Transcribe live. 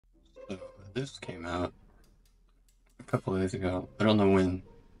This came out a couple of days ago. I don't know when,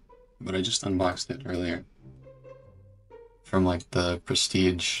 but I just unboxed it earlier from like the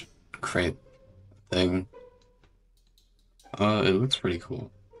Prestige crate thing. It looks pretty cool.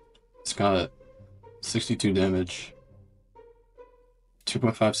 It's got 62 damage,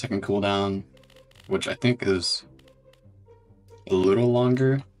 2.5-second cooldown, which I think is a little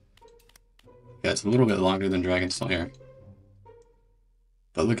longer. Yeah, it's a little bit longer than Dragon Slayer.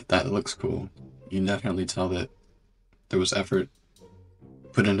 But look at that, it looks cool. You can definitely tell that there was effort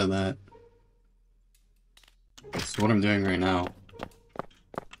put into that. So what I'm doing right now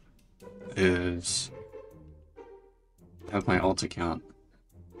is have my alt account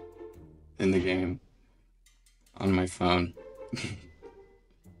in the game on my phone. You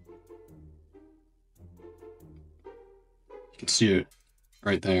can see it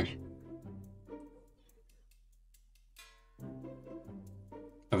right there.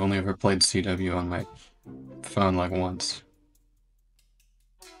 I've only ever played CW on my phone like once.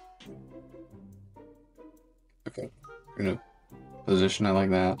 Okay, I'm gonna position it like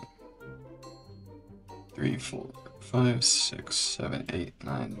that. 3, 4, 5, 6, 7, 8,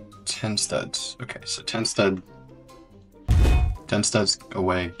 9, 10 studs. Okay, so 10 studs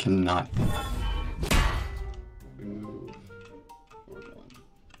away cannot.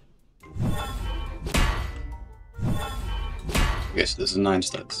 Okay, so this is 9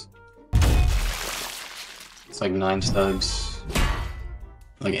 studs. It's like 9 studs,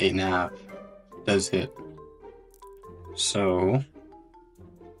 like 8.5 does hit. So I'm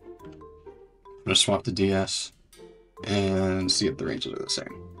gonna swap the DS and see if the ranges are the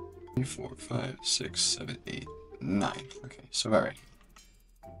same. 3, 4, 5, 6, 7, 8, 9. Okay, so alright.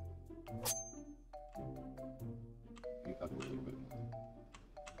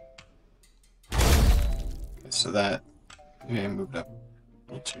 Okay, so that maybe I moved up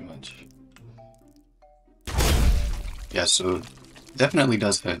a little too much. Yeah, so definitely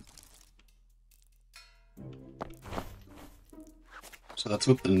does hit. So that's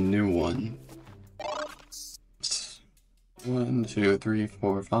with the new one. 1, 2, 3,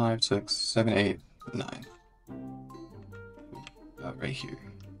 4, 5, 6, 7, 8, 9. Right here.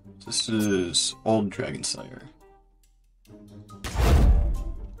 This is old Dragon Slayer.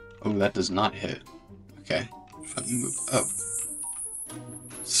 Oh, that does not hit. Okay. If I move up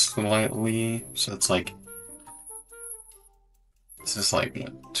slightly, so it's like, this is like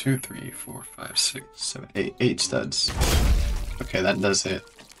 1, 2, 3, 4, 5, 6, 7, 8 studs. Okay, that does hit.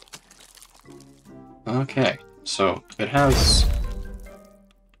 Okay, so it has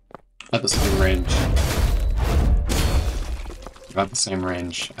about the same range. About the same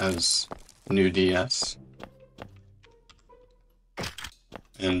range as new DS.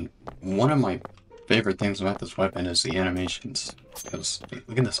 And one of my favorite things about this weapon is the animations. Because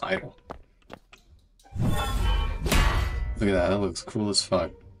look at this idol. Look at that, that looks cool as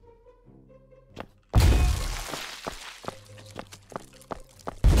fuck.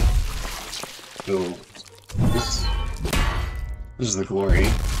 So this is the glory.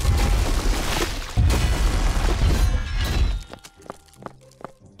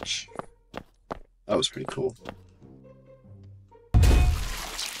 That was pretty cool.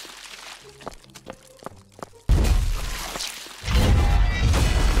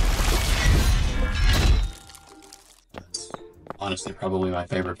 That's honestly probably my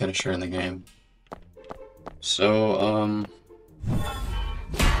favorite finisher in the game. So,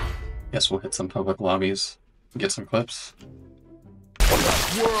 guess we'll hit some public lobbies, get some clips.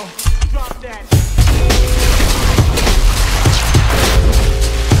 World, drop that.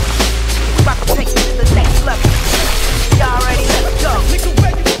 About to take it to the next level. Y'all ready? Let's go.